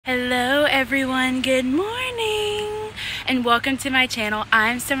everyone, good morning and welcome to my channel.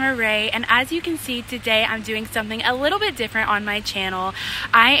 I'm Summer Rae, and as you can see today I'm doing something a little bit different on my channel.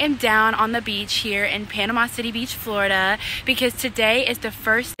 I am down on the beach here in Panama City Beach, Florida, because today is the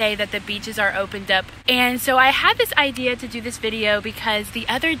first day that the beaches are opened up. And so I had this idea to do this video because the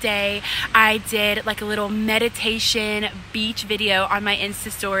other day I did like a little meditation beach video on my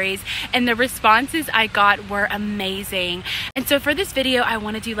Insta stories, and the responses I got were amazing. And so for this video I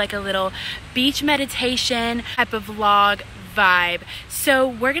want to do like a little beach meditation type of vlog vibe. So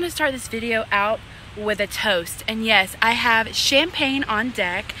we're gonna start this video out with a toast, and yes, I have champagne on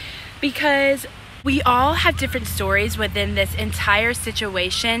deck because we all have different stories within this entire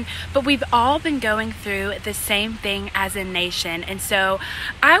situation, but we've all been going through the same thing as a nation. And so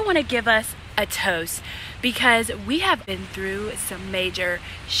I want to give us a toast because we have been through some major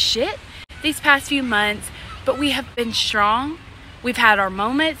shit these past few months, but we have been strong. We've had our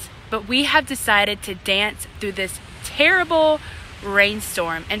moments, but we have decided to dance through this terrible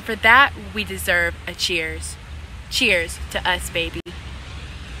rainstorm, and for that we deserve a cheers. Cheers to us, baby.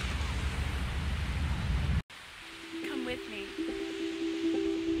 Come with me.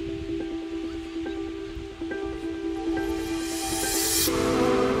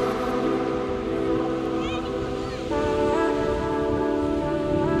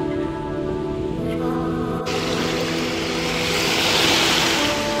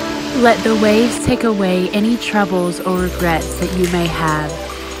 Let the waves take away any troubles or regrets that you may have,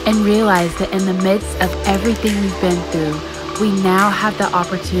 and realize that in the midst of everything we've been through, we now have the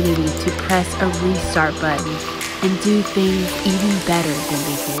opportunity to press a restart button and do things even better than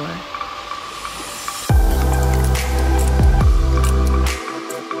before.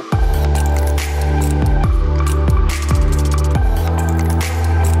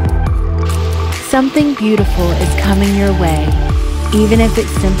 Something beautiful is coming your way, even if it's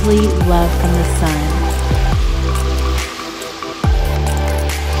simply love from the sun.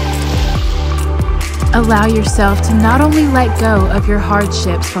 Allow yourself to not only let go of your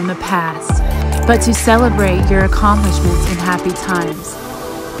hardships from the past, but to celebrate your accomplishments and happy times,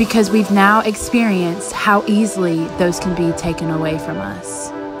 because we've now experienced how easily those can be taken away from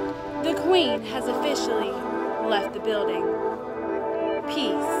us. The Queen has officially left the building.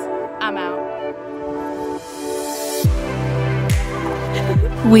 Peace. I'm out.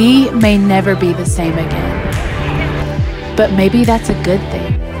 We may never be the same again, but maybe that's a good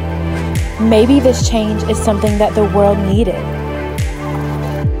thing. Maybe this change is something that the world needed.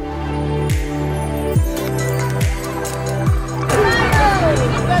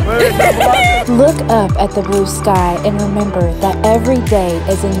 Look up at the blue sky and remember that every day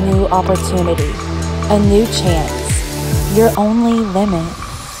is a new opportunity, a new chance. Your only limit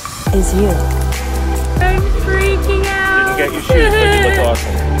is you. I'm freaking out. You can get your shoes, but you look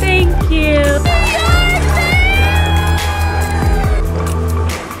awesome. Thank you.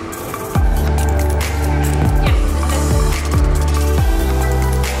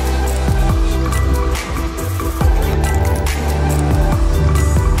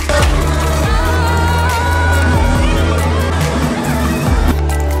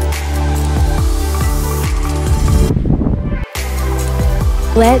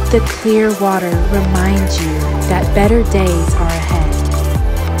 Let the clear water remind you that better days are ahead.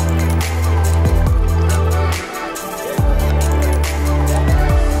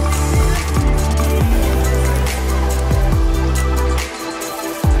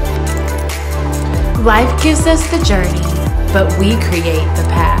 Life gives us the journey, but we create the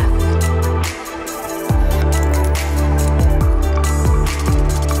path.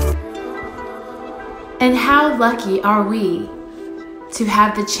 And how lucky are we to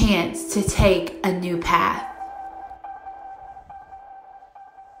have the chance to take a new path.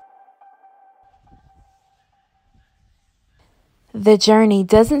 The journey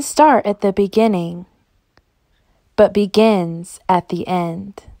doesn't start at the beginning, but begins at the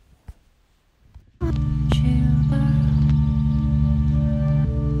end.